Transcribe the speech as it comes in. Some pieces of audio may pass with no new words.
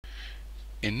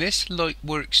In this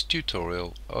Lightworks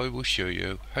tutorial I will show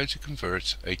you how to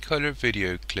convert a color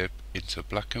video clip into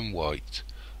black and white.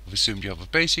 I've assumed you have a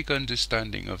basic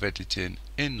understanding of editing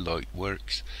in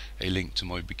Lightworks. A link to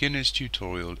my beginner's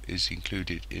tutorial is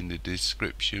included in the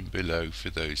description below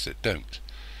for those that don't.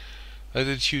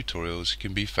 Other tutorials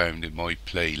can be found in my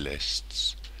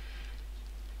playlists.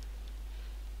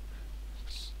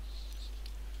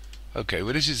 Okay,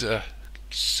 well this is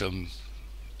some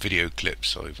video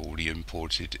clips I've already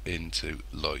imported into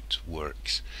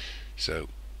Lightworks. So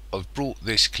I've brought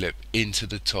this clip into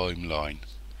the timeline.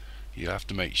 You have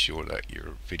to make sure that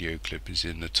your video clip is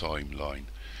in the timeline.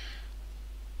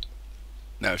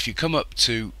 Now if you come up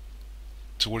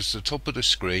towards the top of the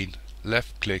screen,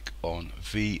 left click on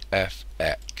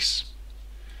VFX,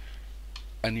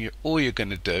 and all you're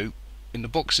going to do, in the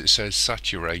box it says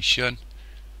saturation,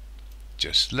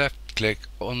 just left click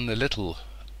on the little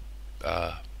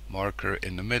marker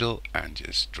in the middle and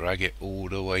just drag it all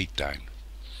the way down,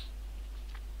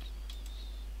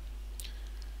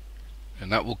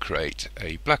 and that will create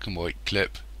a black and white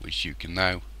clip which you can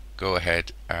now go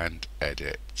ahead and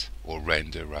edit, or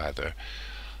render rather.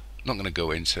 I'm not going to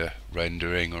go into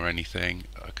rendering or anything.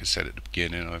 Like I said at the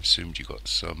beginning, I've assumed you got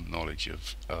some knowledge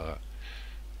of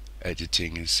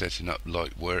editing and setting up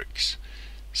Lightworks,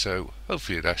 so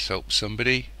hopefully that's helped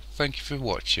somebody. Thank you for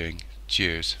watching.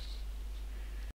 Cheers.